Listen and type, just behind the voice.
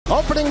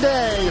Opening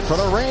day for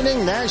the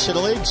reigning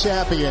National League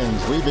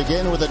champions. We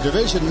begin with a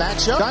division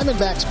matchup.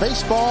 Diamondbacks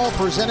baseball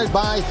presented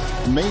by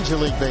Major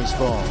League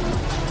Baseball.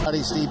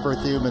 Steve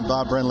Berthiaume and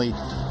Bob Brenly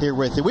here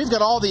with you. We've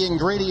got all the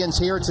ingredients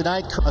here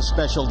tonight. A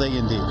special day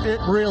indeed. It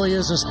really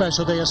is a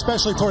special day,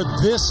 especially for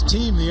this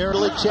team. The Air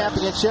League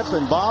Championship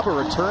and Bob, a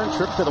return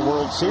trip to the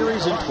World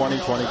Series in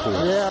 2024.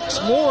 Yeah,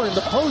 it's more in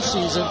the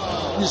postseason.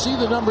 You see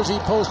the numbers he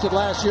posted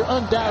last year.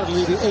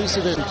 Undoubtedly the ace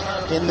of it.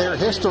 In their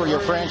history, a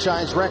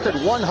franchise record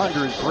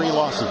 103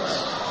 losses.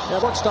 Yeah,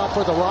 shortstop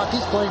for the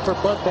Rockies, playing for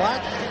Bud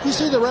Black. You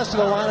see the rest of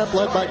the lineup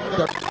led by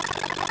the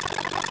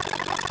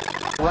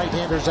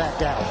right-hander Zach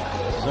Gallen.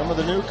 Some of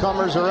the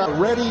newcomers are up.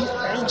 Ready,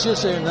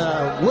 anxious, and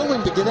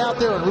willing to get out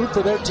there and root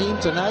for their team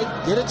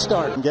tonight. Get it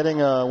started. Getting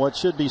what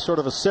should be sort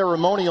of a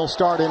ceremonial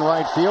start in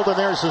right field, and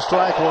there's the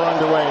strike. We're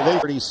underway. They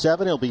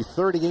 37. He'll be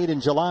 38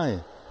 in July.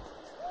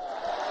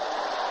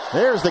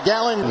 There's the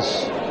Gallen,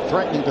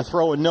 threatening to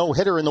throw a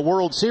no-hitter in the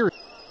World Series.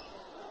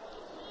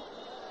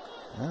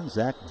 And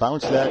Zach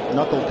bounced that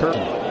knuckle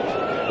curtain.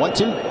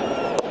 1-2.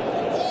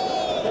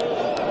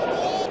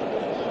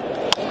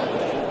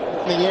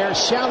 In the air,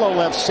 shallow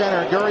left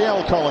center.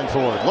 Gurriel calling for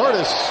it.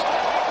 Lourdes.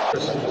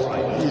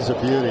 He's a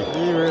beauty.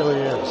 He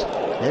really is.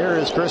 Here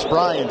is Chris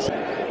Bryant.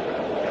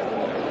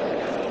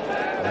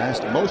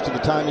 Last most of the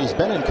time he's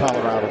been in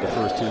Colorado the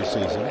first two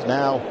seasons.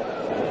 Now,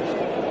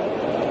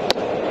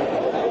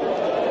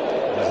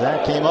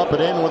 Zach came up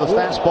and in with a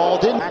fastball.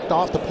 Didn't backed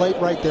off the plate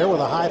right there with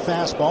a high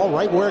fastball,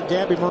 right where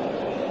Gabby.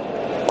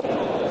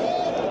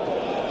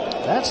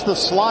 That's the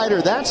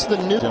slider. That's the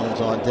new. Jones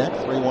on deck.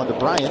 3-1 to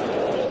Bryant.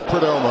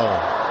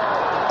 Perdomo.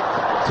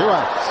 2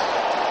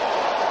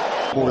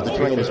 outs. Board the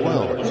train as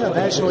well. Yeah,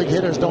 National League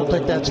hitters don't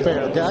think that's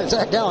fair. Guys,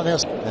 Zach Gallen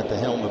is at the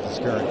helm of his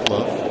current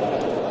club.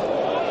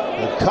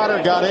 The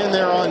cutter got in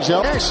there on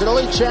Joe. National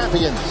League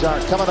champions are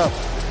coming up.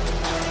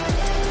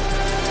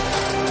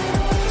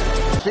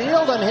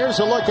 Field, and here's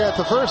a look at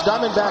the first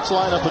Diamondbacks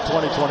lineup of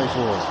 2024.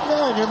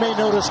 Yeah, and you may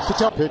notice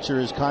pitcher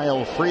is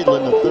Kyle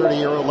Friedland, the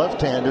 30-year-old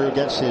left-hander who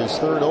gets his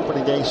third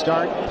opening day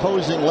start.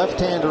 Posing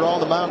left-hander on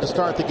the mound to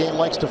start the game,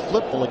 likes to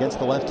flip against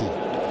the lefty.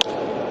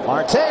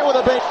 Marte with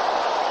a big.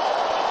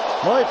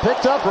 Well, he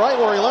picked up right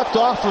where he left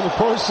off from the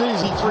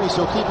postseason 3,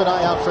 so keep an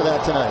eye out for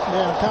that tonight.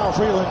 Yeah, Kyle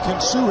Friedland can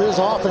sue his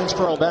offense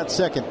for bat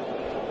second.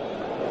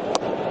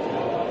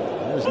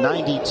 There's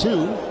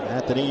 92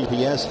 at the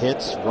EPS,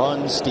 hits,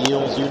 runs,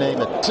 steals, you name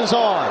it. This is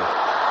on.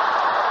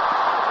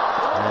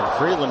 And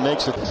Friedland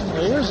makes it.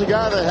 Here's a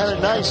guy that had a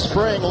nice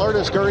spring.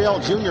 Lourdes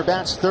Gurriel Jr.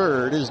 bats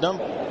third. His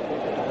number.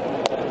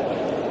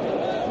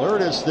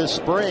 Lourdes this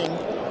spring.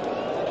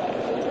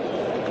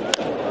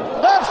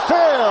 Left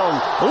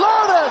field.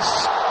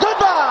 Lourdes.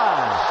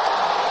 Goodbye.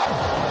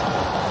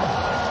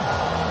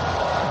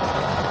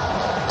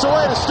 It's a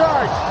way to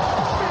start.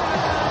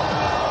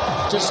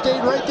 Just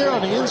stayed right there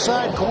on the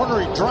inside corner.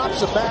 He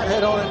drops a bat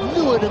head on it.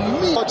 Knew it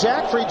immediately.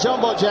 Jack, free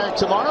jumbo jack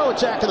tomorrow. A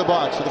Jack in the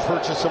Box for the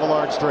purchase of a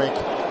large drink.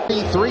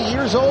 3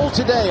 years old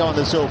today on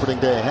this opening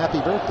day. Happy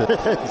birthday.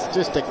 He's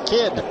just a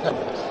kid.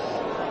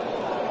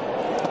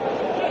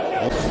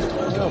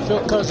 You know,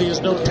 Phil Cuzzy is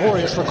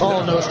notorious for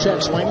calling those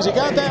check swings. He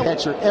got that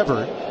catcher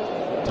ever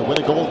to win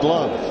a Gold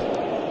Glove.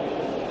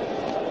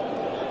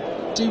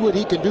 See what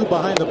he can do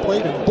behind the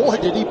plate, and boy,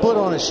 did he put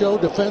on a show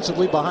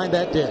defensively behind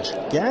that dish.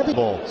 Gabby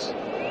balls.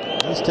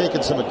 He's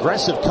taken some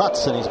aggressive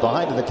cuts, and he's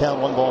behind in the count.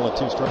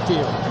 1-2 strike.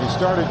 He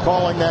started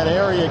calling that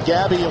area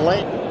Gabby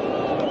late.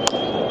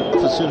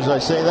 As soon as I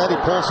say that, he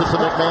pulls it to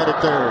McMahon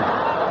at third.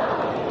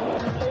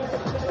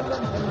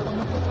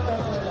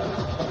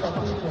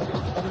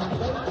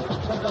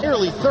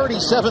 Nearly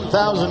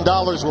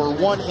 $37,000 were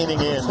 1 inning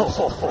in.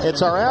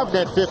 It's our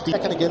Avnet 50.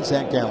 Second against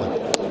Zach Gallen.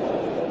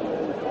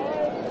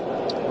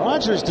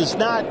 Rogers does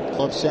not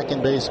love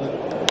second baseman.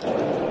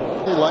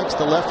 He likes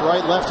the left,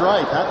 right.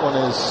 That one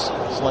is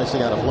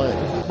slicing out of play.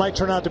 Might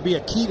turn out to be a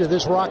key to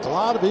this Rock. A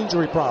lot of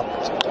injury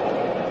problems.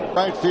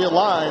 Right field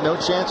line. No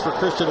chance for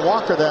Christian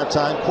Walker that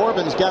time.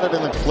 Corbin's got it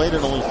in the plate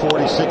in only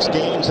 46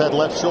 games. Had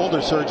left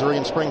shoulder surgery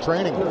in spring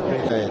training.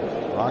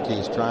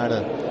 Rockies trying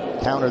to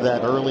counter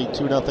that early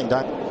 2-0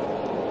 down.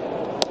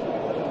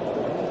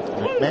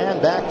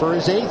 McMahon back for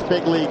his 8th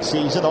big league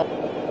season. Alec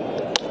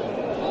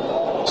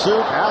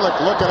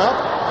looking up.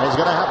 He's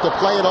going to have to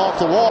play it off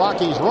the wall.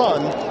 Rockies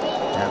run.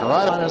 And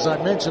right on, as I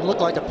mentioned, looked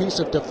like a piece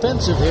of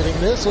defensive hitting.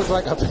 This looked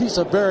like a piece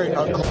of very.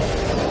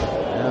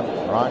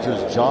 Yeah,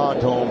 Rogers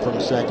jogged home from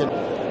second.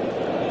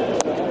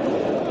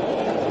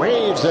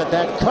 Waves at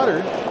that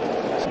cutter.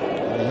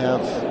 They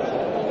have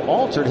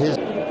altered his.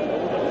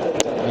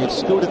 He had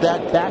scooted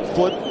that back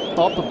foot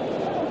up.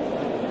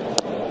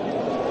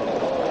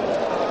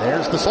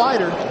 There's the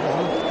slider.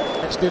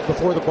 That's did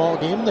before the ball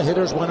game. The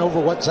hitters went over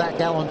what Zach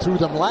Gallen threw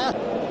them last.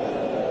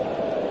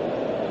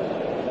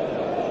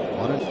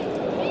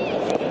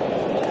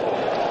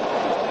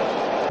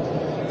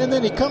 And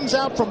then he comes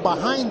out from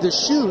behind the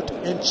chute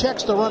and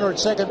checks the runner at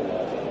second.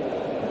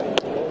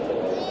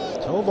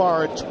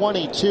 Tovar at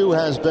 22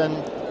 has been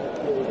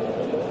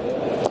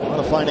on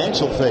a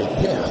financial fate.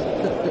 Yeah.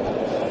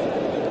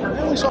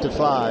 To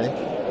 5.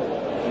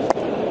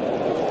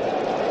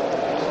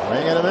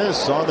 Swing and a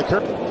miss on the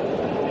curve.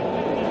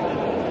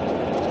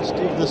 Just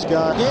give this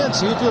guy again.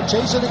 See if he'll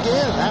chase it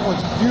again. That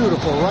one's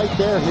beautiful right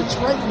there. Hits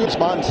right near.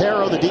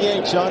 Montero, the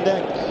DH on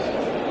deck.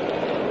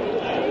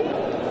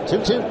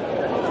 2-2.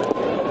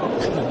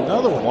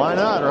 Another one. Why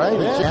not, right?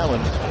 Yeah.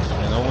 Challenge.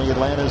 And only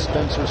Atlanta's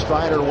Spencer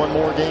Strider one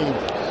more game.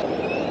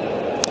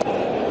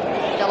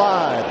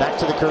 Alive. Back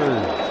to the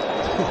curve.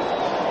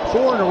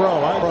 4 in a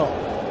row.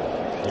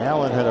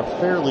 Allen had a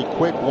fairly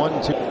quick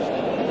 1-2.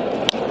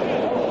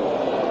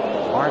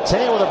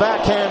 Marte with a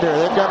backhander.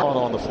 They've got one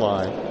on the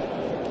fly.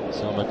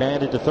 So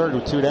McMahon to third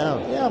with 2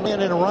 down. Yeah,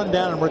 man, in a run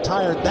down and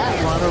retired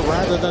that runner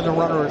rather than the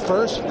runner at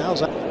first. Now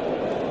Suarez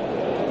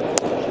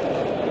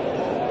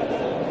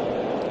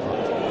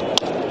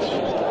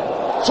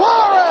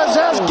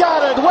has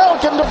got it.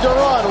 Welcome to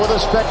Duran with a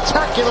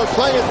spectacular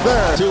play at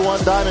third. 2-1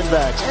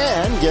 Diamondbacks.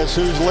 And guess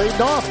who's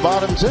leading off?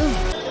 Bottom 2.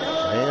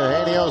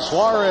 Eugenio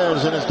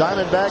Suarez in his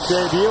Diamondback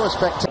debut. A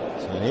spectacular.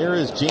 So here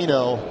is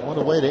Gino. What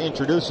a way to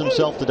introduce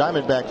himself to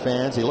Diamondback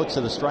fans. He looks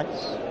at the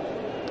strikes.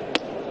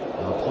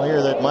 A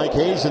player that Mike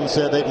Hazen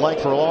said they'd like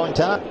for a long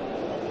time.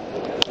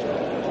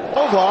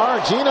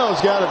 Tovar. Gino's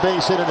got a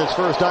base hit in his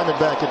first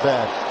Diamondback at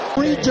bat.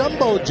 Free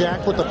jumbo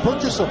jack with the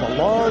purchase of a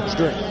large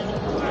drink.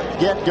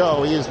 Get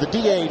go. He is the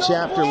DH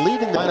after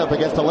leading the lineup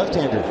against the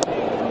left-hander.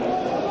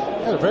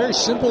 Had a very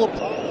simple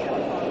approach.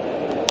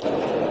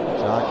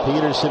 Jock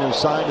Peterson, who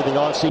signed to the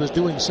offseason, was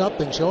doing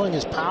something, showing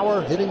his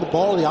power, hitting the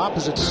ball the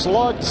opposite.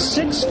 Slugged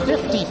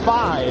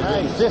 .655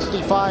 in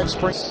 55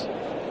 sprints.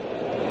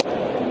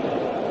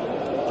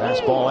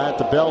 Fastball at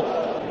the belt.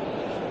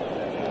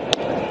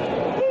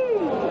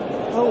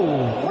 Oh,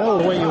 no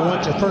way you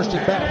want your first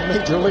at bat in the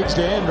major leagues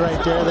to end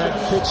right there. That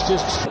pitch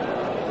just.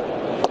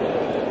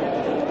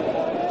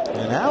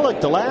 And Alec,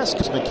 the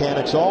last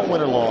mechanics all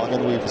winter long,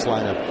 and we've this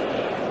lineup.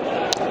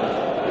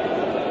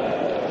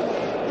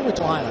 Which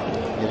lineup?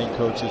 Hitting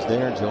coaches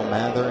there, Joe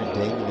Mather and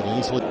David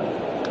Easley.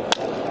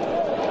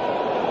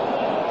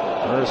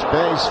 First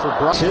base for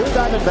Brock. 2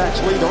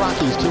 Diamondbacks lead the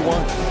Rockies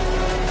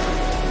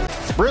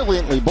 2-1.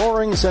 Brilliantly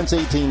boring since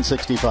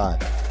 1865.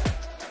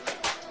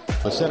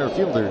 The center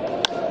fielder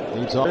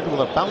leads on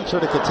with a bouncer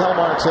to Ketel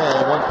Marte.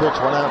 1 pitch,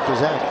 1 out for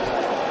Zach.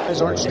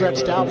 Guys aren't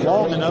stretched out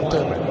long enough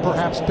to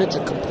perhaps pitch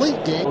a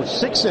complete game.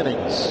 6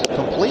 innings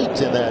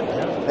complete in that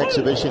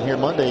exhibition here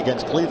Monday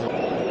against Cleveland.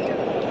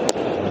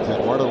 With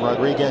Eduardo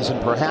Rodriguez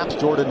and perhaps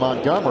Jordan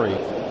Montgomery.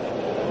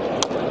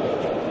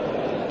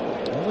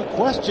 And the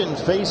question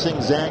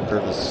facing Zach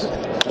Davis.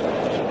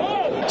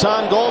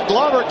 Ton Gold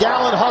Glover,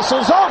 Gallen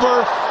hustles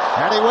over,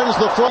 and he wins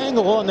the full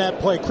angle on that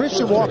play.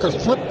 Christian Walker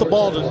flipped the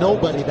ball to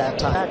nobody that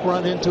time. Back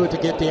run into it to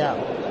get the out.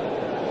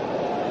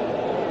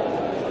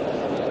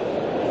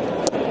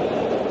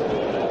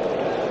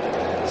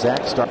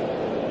 Zach starts.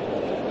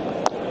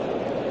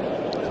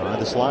 Try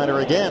the slider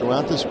again,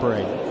 without the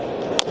spring.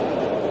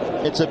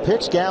 It's a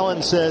pitch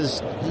Gallen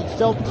says he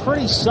felt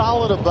pretty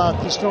solid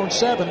about. He's thrown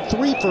 7,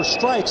 3 for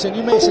strikes, and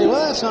you may say,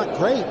 well, that's not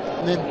great,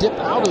 and then dip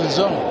out of the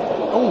zone.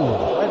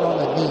 Oh, right on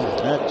the knee.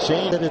 That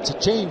change. And it's a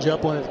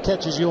changeup when it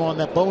catches you on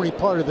that bony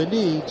part of the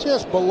knee,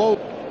 just below.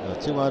 A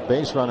 2-out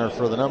base runner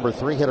for the number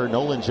 3 hitter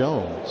Nolan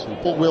Jones, who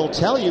people will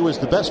tell you is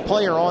the best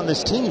player on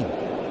this team.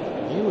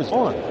 He was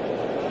on.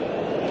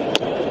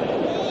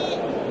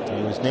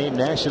 He was named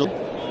national.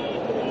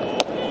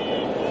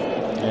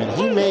 And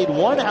he made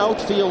 1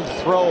 outfield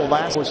throw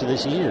last course of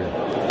this year.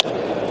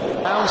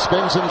 Now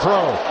spins and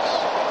throws.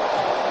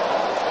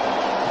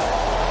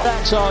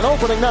 Backs on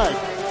opening night.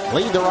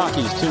 Lead the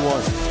Rockies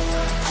 2-1.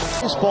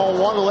 Baseball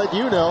want to let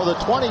you know the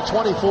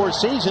 2024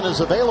 season is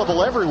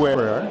available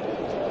everywhere.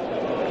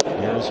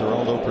 Here's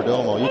Geraldo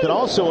Perdomo. You can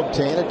also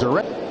obtain a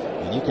direct,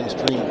 and you can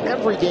stream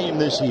every game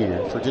this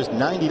year for just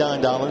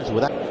 $99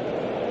 without.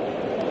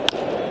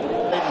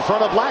 In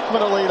front of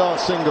Blackman, a leadoff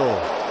single.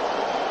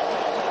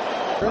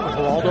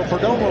 Geraldo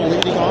Perdomo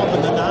leading off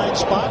in the 9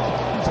 spot.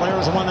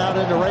 Flares one out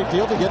into right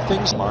field to get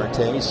things.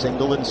 Marte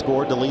singled and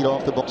scored to lead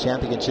off the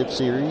championship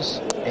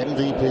series.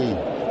 MVP.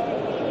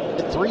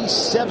 At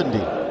 370.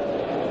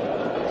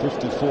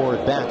 54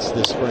 at bats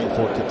this spring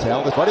for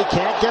Ketel. But he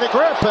can't get a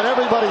grip, and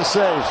everybody's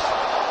safe.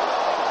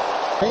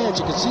 Fans,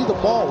 you can see the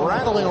ball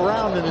rattling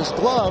around in his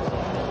glove.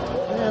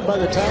 And by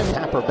the time.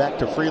 Tapper back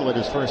to Freeland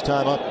his first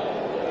time up.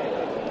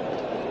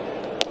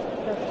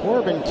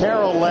 Corbin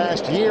Carroll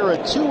last year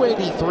at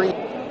 283.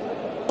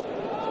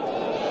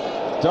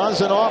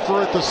 Doesn't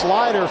offer it the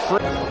slider.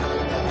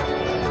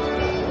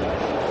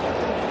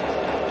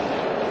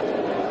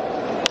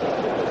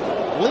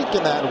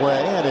 Leaking that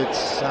way, and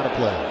it's out of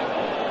play.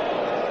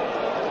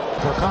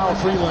 For Kyle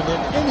Freeland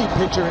and any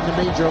pitcher in the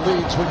major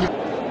leagues, when you.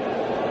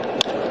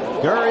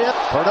 Gurriel,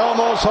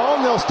 Perdomo's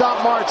home. They'll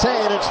stop Marte,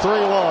 and it's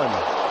 3-1.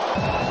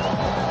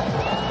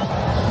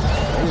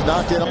 He's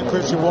knocked in on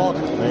Christian Walker.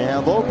 They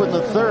have opened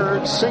the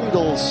third.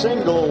 Single,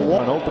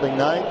 one opening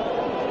night.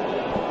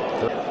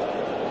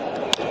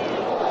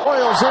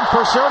 Orioles in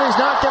pursuit. He's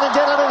not going to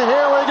get it, and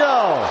here we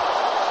go.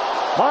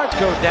 Mark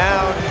go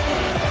down.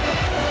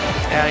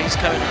 Yeah, he's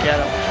coming to get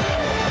him.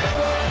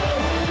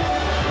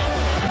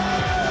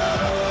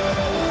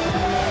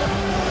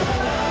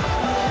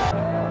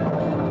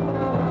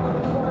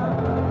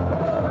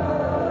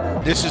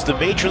 This is the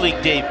Major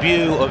League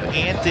debut of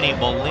Anthony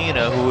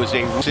Molina, who is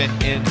a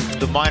in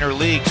the minor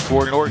leagues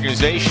for an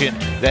organization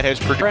that has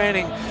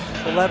training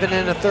 11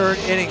 1/3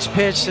 innings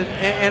pitched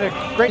and a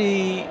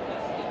great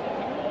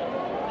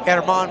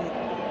Herman.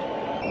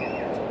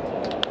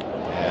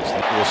 As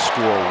will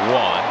score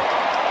one,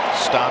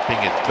 stopping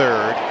at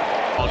third,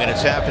 and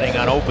it's happening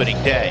on opening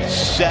day.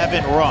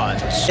 7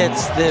 runs.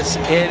 It's this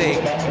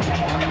inning.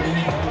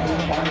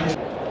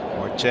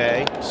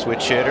 Marte,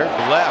 switch hitter,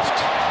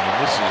 left.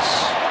 And this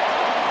is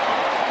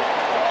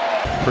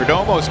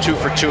Perdomo's 2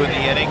 for 2 in the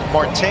inning.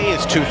 Marte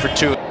is 2 for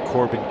 2.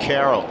 Corbin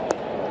Carroll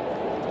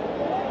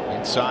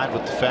inside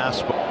with the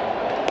fastball.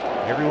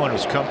 Everyone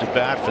who's come to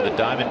bat for the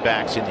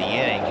Diamondbacks in the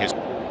inning has.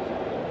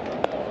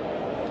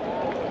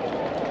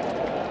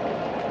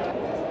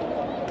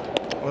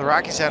 Well, the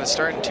Rockies had a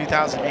start in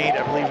 2008.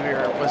 I believe we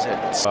were, was it?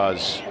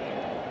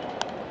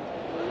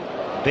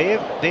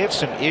 They have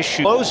some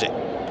issues closing.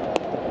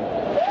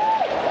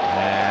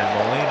 And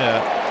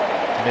Molina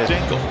missed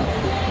single.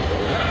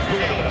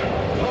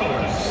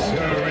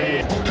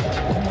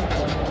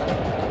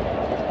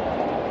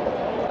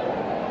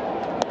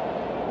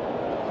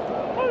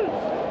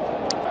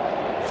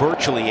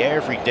 Virtually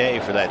every day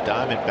for that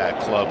Diamondback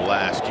club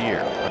last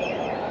year.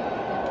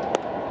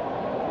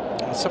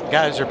 Some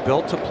guys are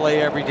built to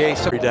play every day.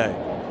 Every day.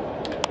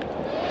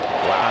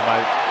 Wow,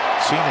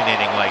 I've seen an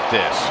inning like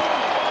this.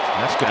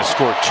 That's going to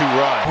score 2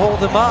 runs. Hold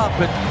them up,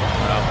 and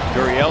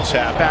Gurriel's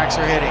happy. backs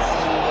are hitting.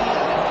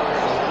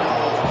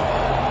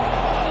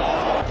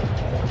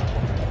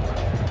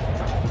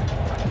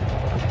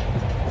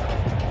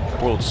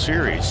 World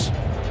Series.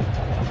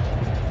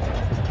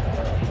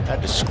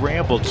 Had to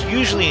scramble. It's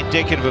usually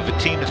indicative of a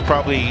team that's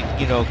probably,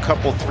 you know, a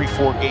couple,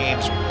 3-4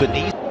 games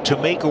beneath to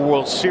make a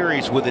World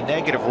Series with a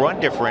negative run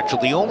differential.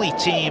 The only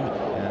team,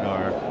 and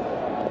our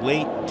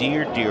late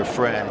dear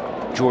friend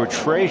George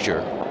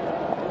Frazier,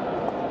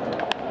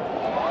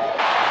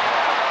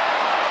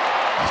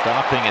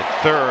 stopping at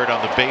third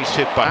on the base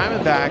hit by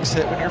Diamondbacks.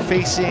 That when you're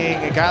facing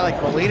a guy like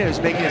Molina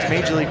who's making his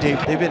major league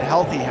debut, they've been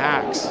healthy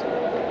hacks.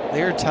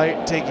 They are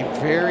taking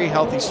very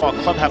healthy.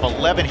 Club have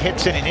 11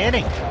 hits in an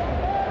inning.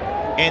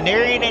 And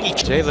there ain't any.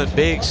 Jalen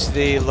Biggs,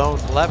 the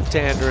lone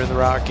left-hander in the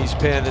Rockies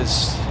pen,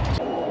 is.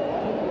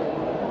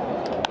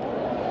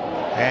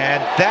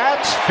 And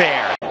that's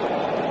fair.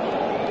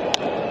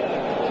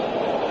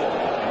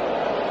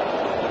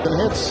 The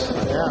hits,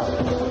 yeah.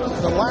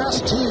 The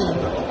last team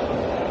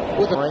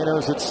with the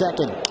Moreno's at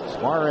second.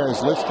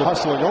 Suarez lifted,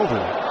 hustling over.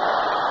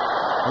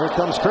 Here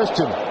comes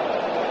Christian.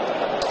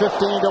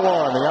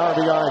 15-1, the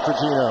RBI for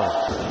Gino.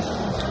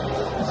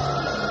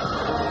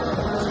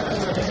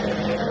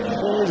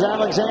 Here's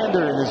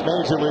Alexander in his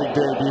major league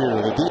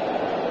debut. The deep.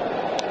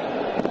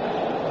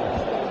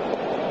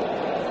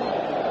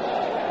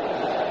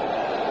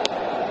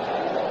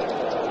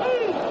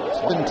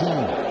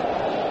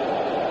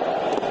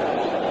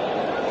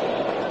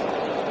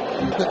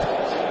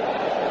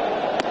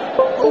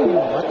 Oh,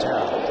 watch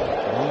out.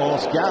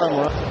 Almost got him.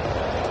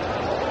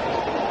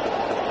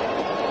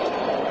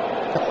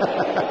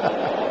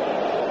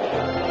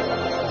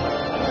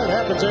 That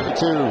happens every 2.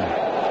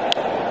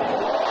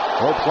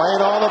 Oh, playing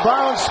on the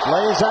bounce.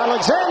 Plays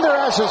Alexander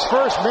as his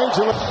first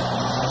major league.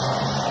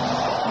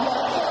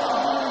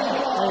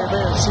 They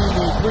may have seen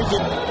the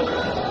cricket.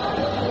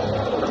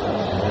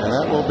 And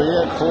that will be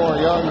it for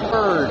young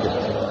Bird.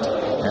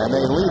 And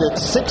they lead it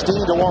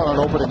 16-1 on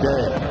opening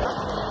day.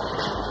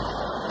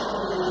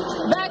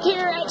 Back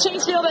here at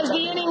Chase Field as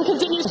the inning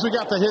continues. We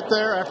got the hit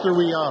there after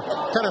we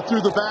kind of threw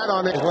the bat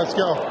on it. Let's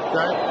go.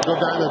 Right? Go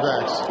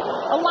Diamondbacks.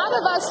 A lot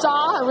of us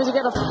saw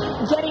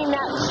getting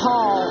that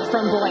call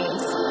from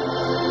Blaze.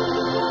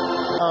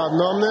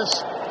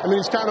 Numbness. I mean,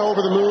 he's kind of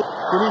over the moon.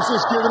 And he's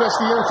just giving us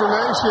the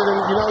information.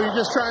 And, you know, you're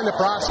just trying to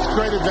process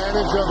great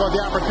advantage of the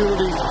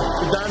opportunity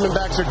the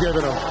Diamondbacks are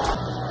giving him.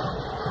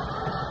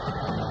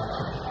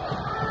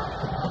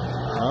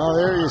 Oh,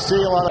 there you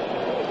see a lot of.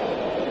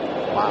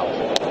 Wow.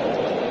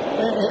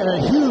 And a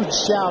huge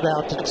shout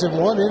out to him.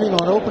 1 inning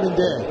on opening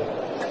day.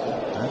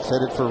 That's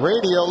headed for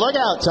radio. Look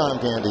out, Tom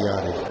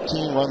Gandiotti.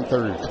 Team run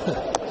third.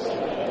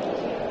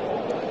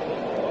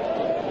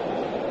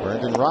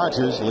 Brendan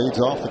Rodgers leads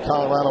off the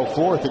Colorado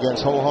 4th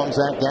against Ho-Hung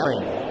Zach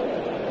Gallen.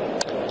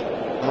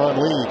 Run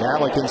lead.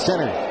 Alec in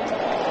center.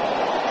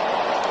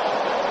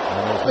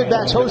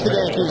 Diamondbacks host the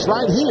Yankees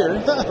right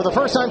here for the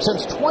first time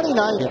since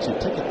 29. Get your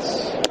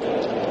tickets.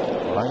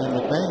 Ryan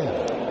McMahon.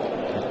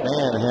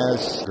 McMahon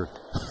has,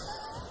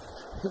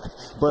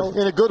 but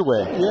in a good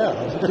way.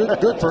 Yeah,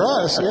 good for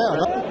us. Yeah.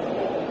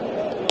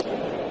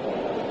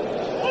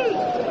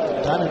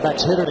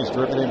 Diamondbacks hitter. He's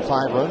driven in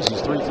 5 runs.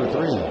 He's 3 for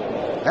 3.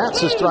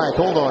 That's a strike.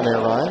 Hold on there,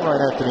 Ryan. Right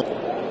after the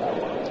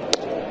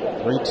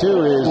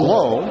 3-2 is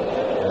low,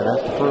 and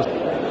that's the first.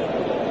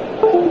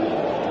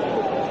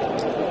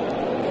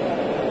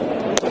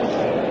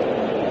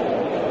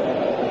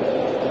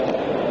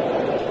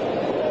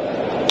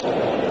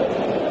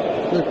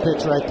 Good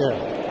pitch right there.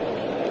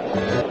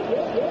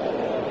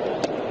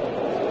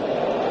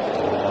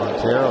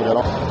 Montero got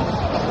off,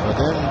 but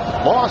then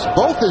lost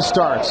both his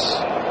starts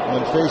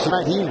Oakland facing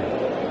right here.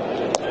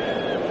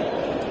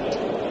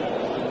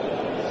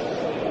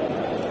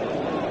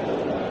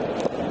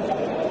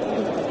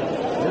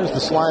 Here's the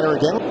slider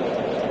again.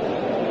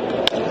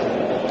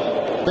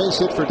 Base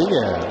hit for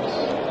Diaz.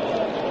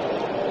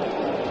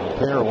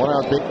 Pair one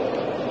out big.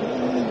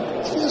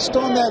 Just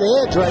on that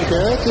edge right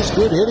there. That's just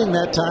good hitting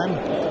that time.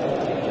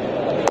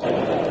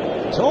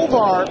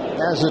 Tovar,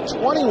 as a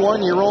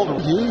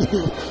 21-year-old, You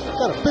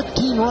got a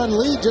 15-run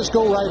lead. Just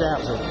go right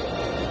after him.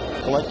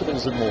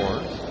 collectibles and more.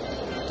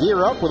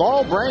 Gear up with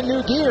all brand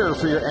new gear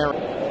for your air. All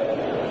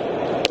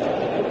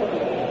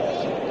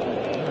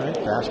right,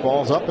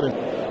 fastball's up and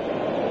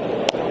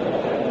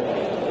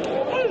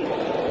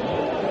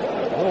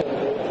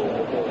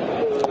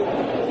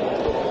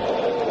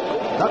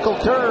knuckle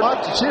curve. A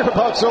lot to cheer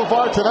about so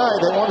far tonight.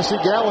 They want to see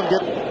Gallen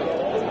get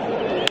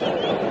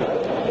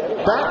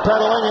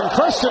backpedaling, and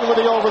Christian with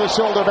the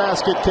over-the-shoulder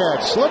basket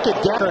catch. Look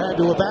at Gallen. Had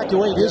to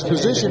evacuate his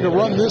position to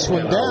run this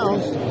one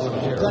down.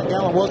 That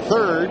Gallen was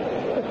third,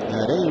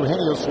 and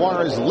Eugenio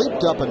Suarez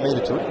leaped up and made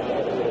it to it.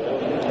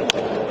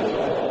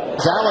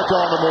 Alec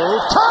on the move.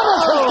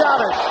 Thomas has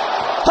got it.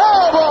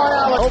 Oh boy,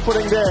 Alec!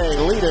 Opening day,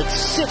 lead at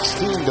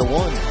 16-1.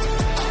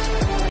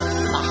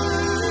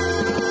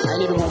 I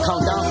ain't even gonna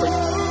count down for you.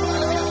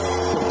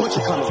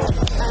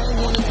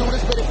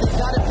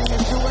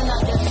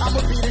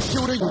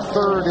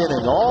 Third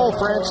inning, all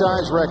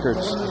franchise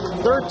records.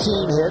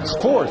 13 hits,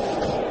 fourth.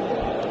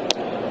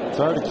 It's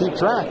hard to keep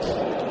track.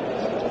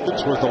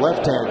 This was the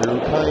left-hander who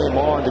came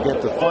on to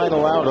get the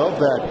final out of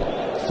that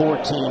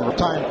 14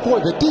 Time for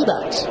the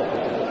D-backs.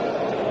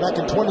 Back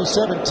in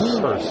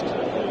 2017. First.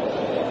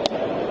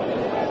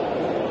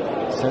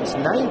 Since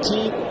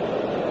 19.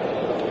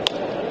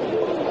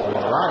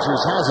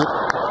 Rogers has it.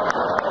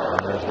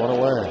 And there's one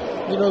away.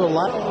 You know, the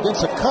line against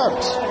the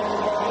Cubs.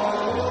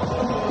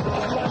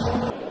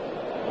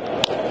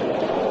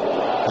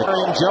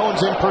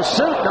 Jones in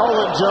pursuit.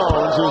 Nolan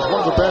Jones, who's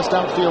one of the best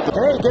outfielders.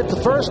 Hey, get the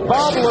first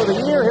bobble of the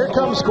year. Here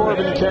comes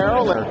Corbin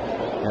Carroll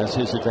as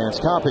his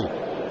advanced copy.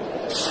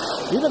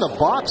 Even the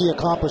box he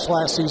accomplished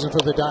last season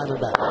for the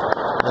Diamondbacks.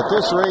 At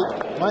this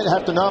rate, might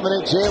have to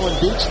nominate Jalen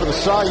Beach for the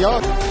Cy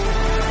Young.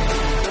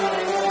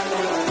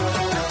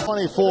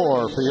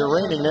 24 for your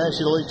reigning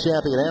National League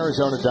champion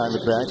Arizona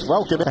Diamondbacks.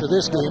 Welcome To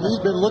this game, he's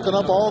been looking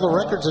up all the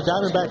records the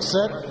Diamondbacks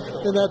set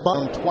in that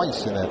box.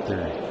 twice in that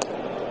third.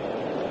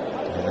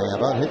 And they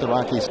about hit the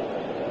Rockies.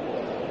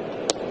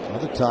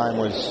 Another time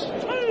was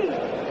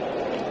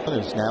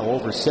there's now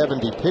over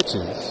 70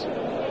 pitches.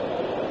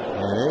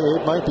 And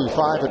it might be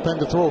five at Pen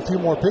to throw a few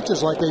more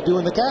pitches like they do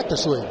in the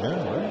Cactus League.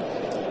 Yeah, right.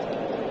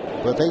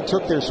 But they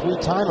took their sweet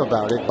time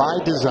about it by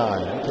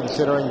design,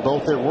 considering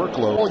both their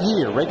workload all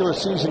year, regular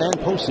season and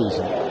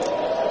postseason.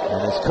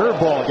 And his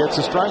curveball gets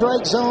a strike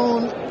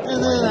Zone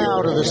and then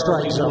out of the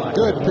strike zone.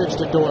 Good pitch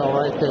to Doyle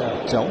right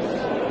there. So,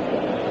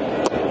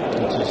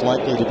 which is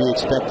likely to be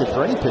expected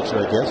for any pitcher,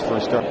 I guess, for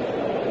a start.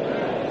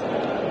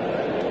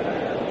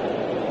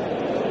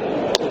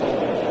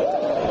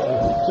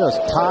 Just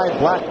tied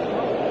Black.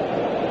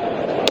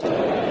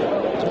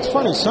 It's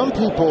funny, some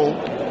people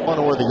one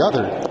or the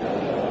other,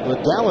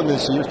 but Gallen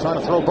this year is trying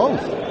to throw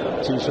both.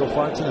 Two so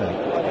far tonight.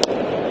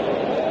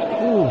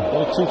 Ooh, a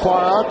little too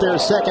far out there.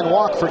 Second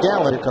walk for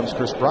Gallen. Here comes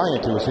Chris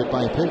Bryant, who was hit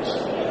by a pitch.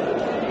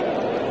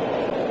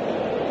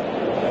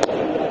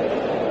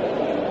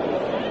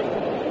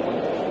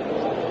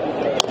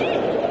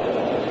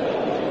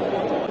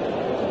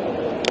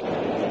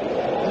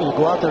 You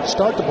go out there to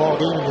start the ball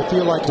game and you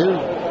feel like, dude.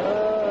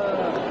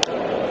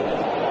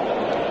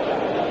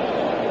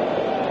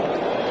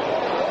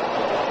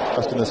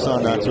 Just in the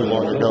sun not too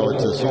long ago.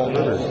 It's a Salt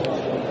River.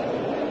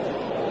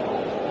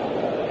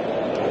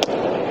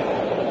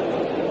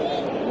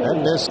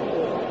 And this.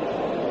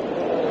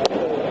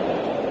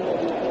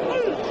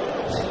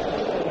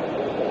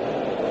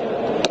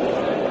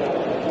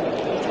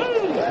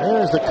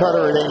 There's the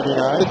cutter at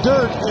 89. The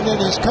dirt, and then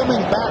he's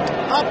coming back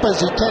up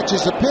as he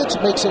catches the pitch,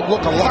 makes it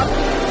look a lot.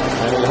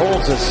 And he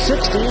holds a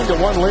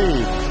 16-1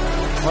 lead.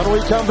 When we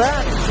come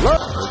back,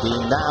 look.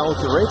 Now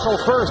through April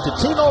 1st at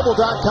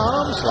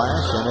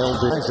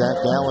T-Mobile.com/MLB. Zach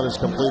Gallen has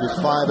completed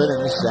 5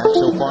 innings. Zach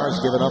so far has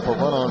given up a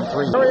run on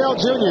 3. Ariel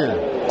Jr.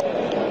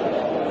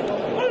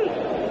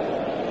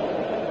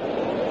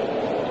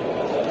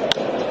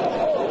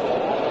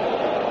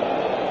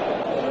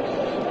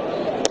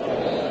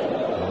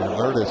 And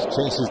Lourdes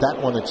chases that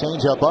one, the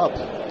changeup up.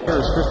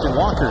 Here's Christian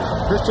Walker.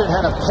 Christian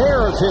had a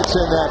pair of hits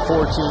in that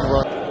 14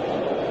 run.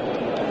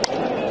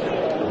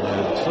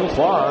 So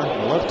far,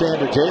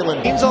 left-hander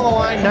Jalen. Game's on the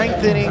line,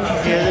 9th inning.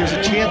 Yeah, there's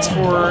a chance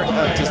for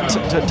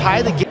to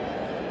tie the game.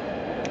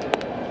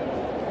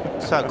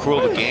 That's how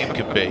cruel the game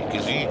can be,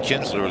 because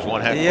Kinsler was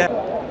one heck. Yeah.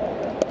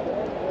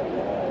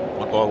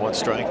 1 ball, 1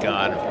 strike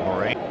on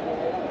Moraine.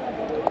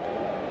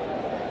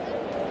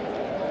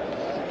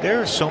 There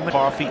are so many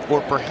coffee,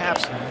 or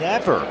perhaps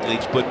never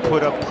leagues, but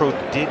put up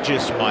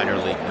prodigious minor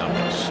league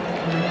numbers.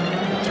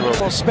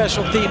 Well,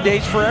 special theme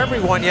days for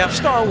everyone. You have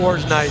Star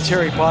Wars nights,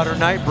 Harry Potter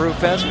night,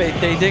 Brewfest,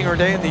 Faith Day, Dinger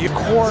Day, and of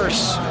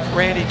course,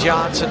 Randy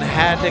Johnson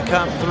had to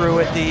come through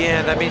at the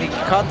end. I mean, he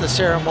caught the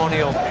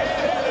ceremonial.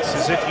 It's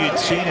as if you'd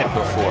seen it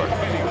before.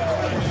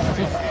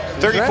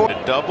 34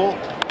 a double,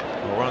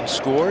 a run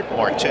scored.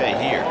 Marte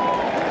here.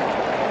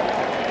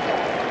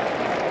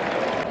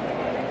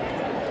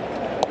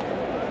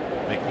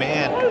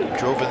 McMahon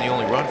drove in the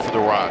only run for the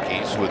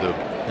Rockies with a,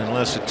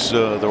 unless it's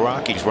the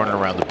Rockies running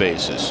around the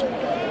bases.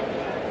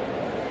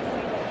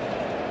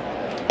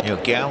 You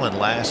know, Gallen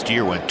last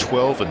year went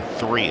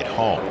 12-3 at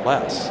home.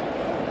 Less.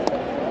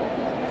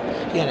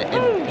 Yeah,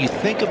 and you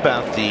think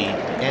about the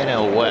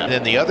NL West, and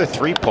then the other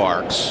three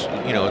parks,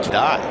 you know, it's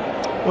died.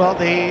 Well,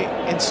 they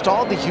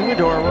installed the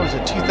humidor, what was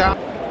it,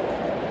 2000?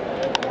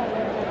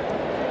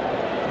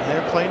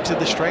 They're playing to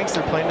the strengths,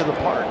 they're playing to the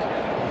park.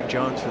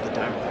 Jones for the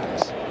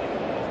Diamondbacks.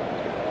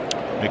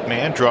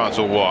 McMahon draws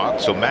a walk,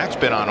 so Mac's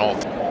been on all.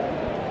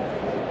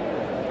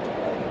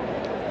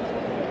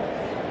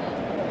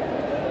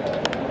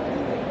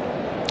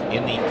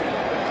 In the, and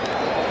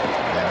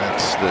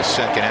that's the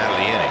second out of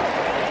the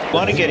inning.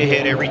 Want to get a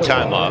hit every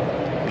time up.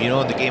 You know,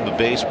 in the game of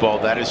baseball,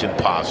 that is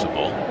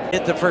impossible.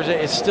 Hit the first,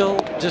 it's still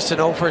just an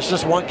over, it's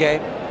just one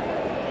game.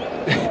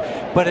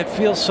 But it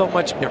feels so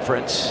much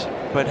difference.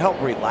 But help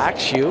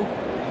relax you.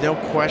 No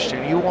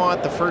question. You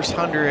want the first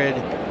 100.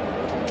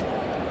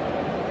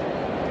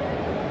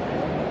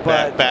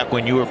 But back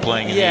when you were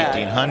playing in the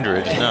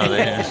 1800s. No,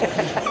 they didn't.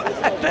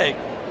 I think.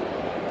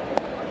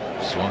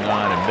 Swung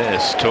on and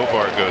missed.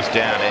 Tovar goes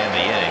down to end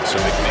the inning, so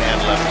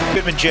McMahon left.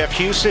 Goodman, Jeff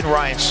Houston,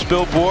 Ryan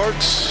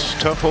Spilborghs.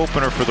 Tough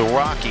opener for the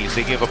Rockies.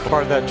 They give up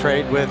part of that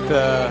trade with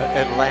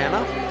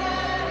Atlanta.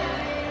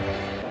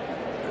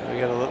 We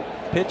got a little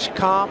pitch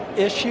comp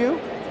issue.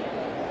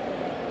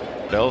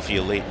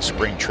 Philadelphia late in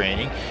spring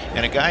training,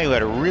 and a guy who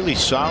had a really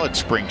solid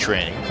spring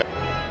training.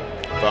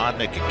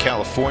 Vodnik, a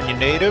California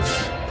native.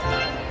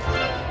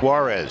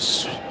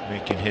 Juarez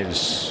making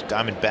his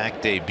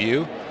Diamondback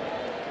debut.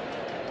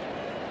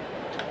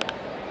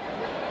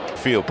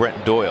 Field,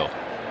 Brenton Doyle,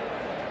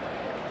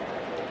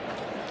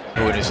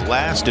 who in his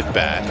last at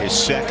bat, his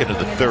second of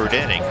the third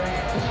inning,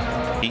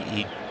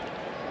 he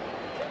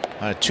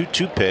on a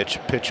 2-2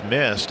 pitch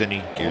missed, and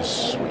he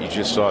gives what you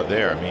just saw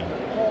there. I mean,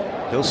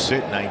 he'll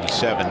sit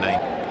 97,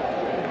 90.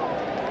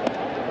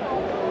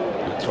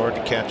 It's hard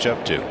to catch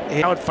up to.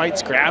 How it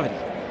fights gravity.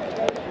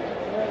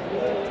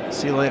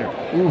 See you later.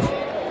 Ooh.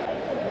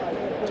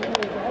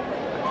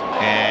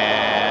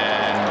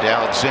 And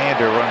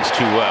Alexander runs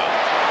too well.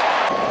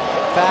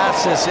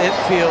 Fast as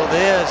infield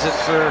is, and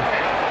for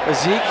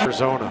Ezekiel,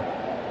 Arizona.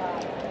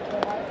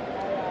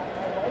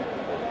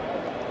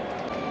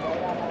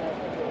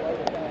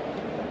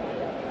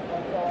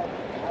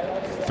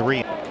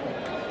 Three.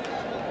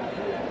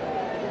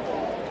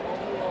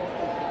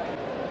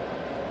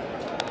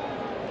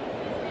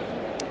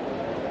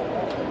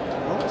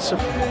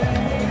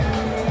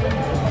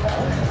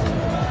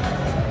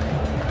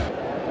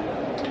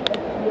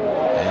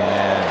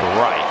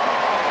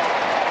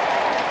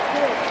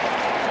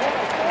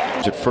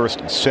 At first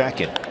and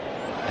second,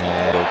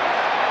 and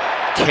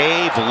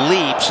Cave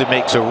leaps and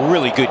makes a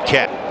really good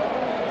catch.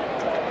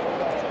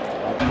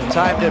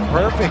 Timed it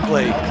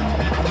perfectly.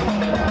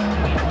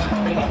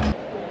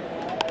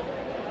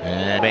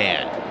 And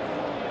man,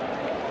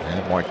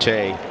 and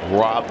Marte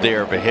robbed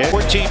there of a hit.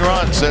 14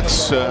 runs.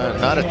 That's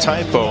not a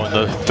typo in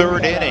the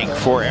third inning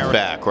for Aaron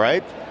back,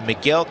 right?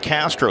 Miguel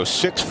Castro,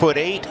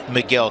 6'8".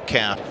 Miguel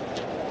Castro.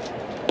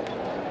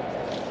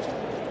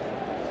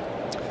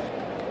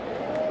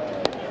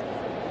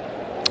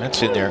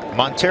 That's in there.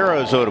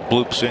 Montero's owed a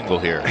bloop single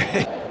here.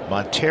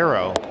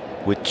 Montero,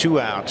 with 2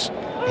 outs,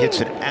 hits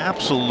an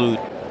absolute.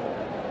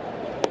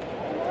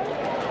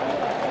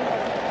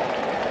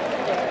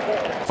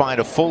 Find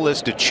a full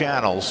list of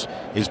channels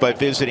is by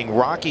visiting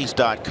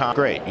Rockies.com.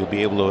 Great. You'll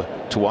be able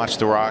to watch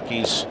the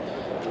Rockies.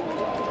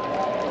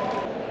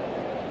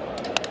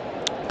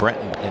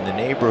 Brenton in the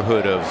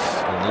neighborhood of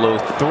low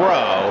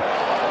throw.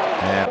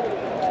 And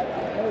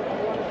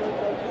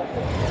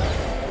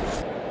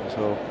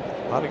so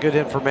a lot of good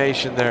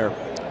information there.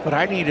 What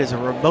I need is a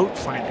remote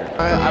finder.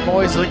 I'm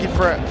always looking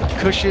for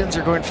cushions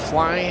or going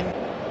flying.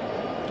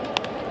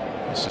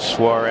 This is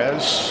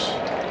Suarez.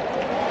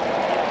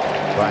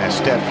 By a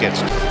step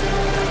gets.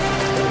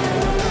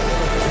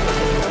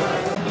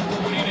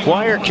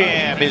 Wire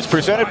Cam is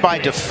presented by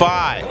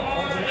Defy.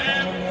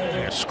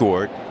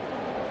 Scored.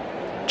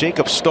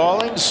 Jacob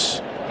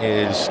Stallings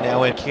is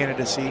now in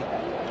candidacy.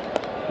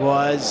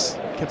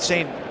 Kept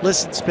saying,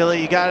 listen, Spilly,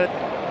 you got it.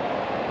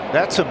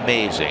 That's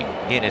amazing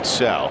in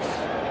itself.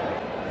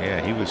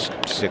 Yeah, he was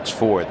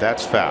 6'4".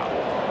 That's foul.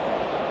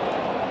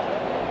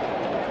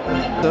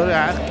 So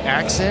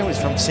accent was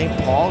from St.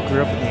 Paul,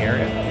 grew up in the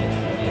area.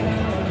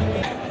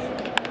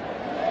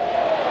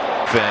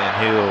 And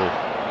he'll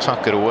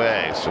tuck it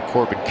away. So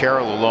Corbin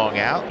Carroll a long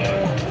out.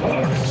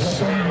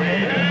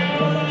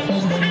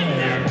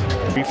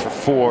 3 for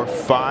 4,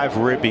 5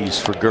 ribbies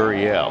for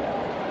Gurriel.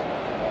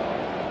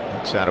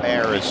 That's out of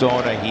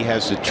Arizona. He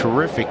has a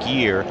terrific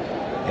year.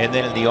 And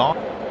then in the off.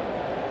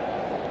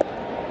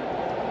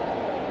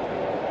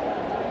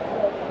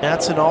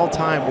 That's an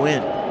all-time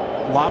win.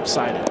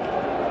 Lopsided.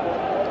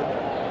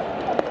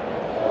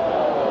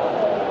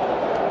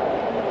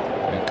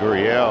 And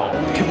Gurriel.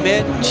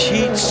 Commit and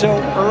cheat so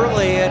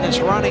early and is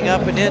running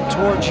up and in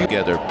towards you.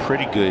 Together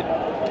pretty good.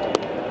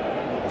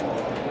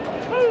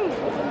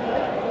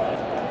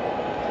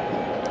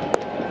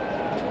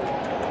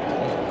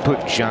 Put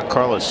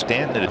Giancarlo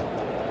Stanton.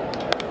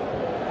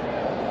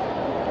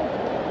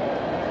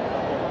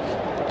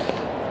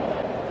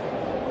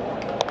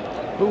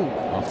 Ooh,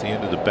 off the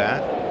end of the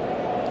bat.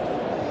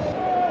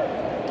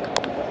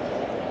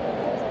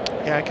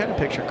 Yeah, I kind of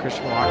picture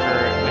Christian Walker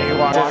when he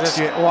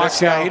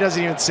walks out. He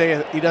doesn't even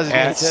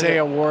say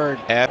a word.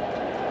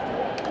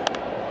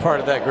 Part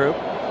of that group.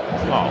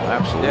 Oh,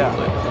 absolutely. Yeah.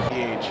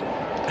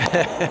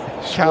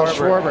 Cal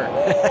Schwarber.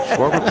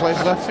 Schwarber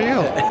plays left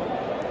field.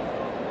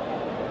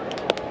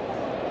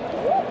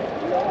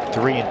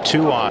 3 and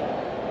 2 on.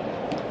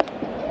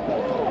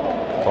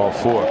 Ball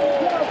 4.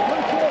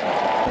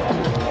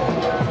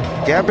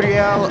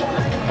 Gabriel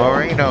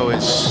Moreno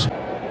is.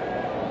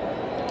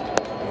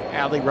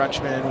 Adley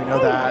Rutschman, we know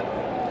that.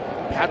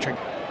 Patrick.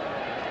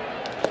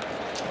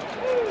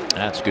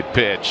 That's a good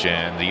pitch,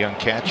 and the young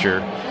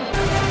catcher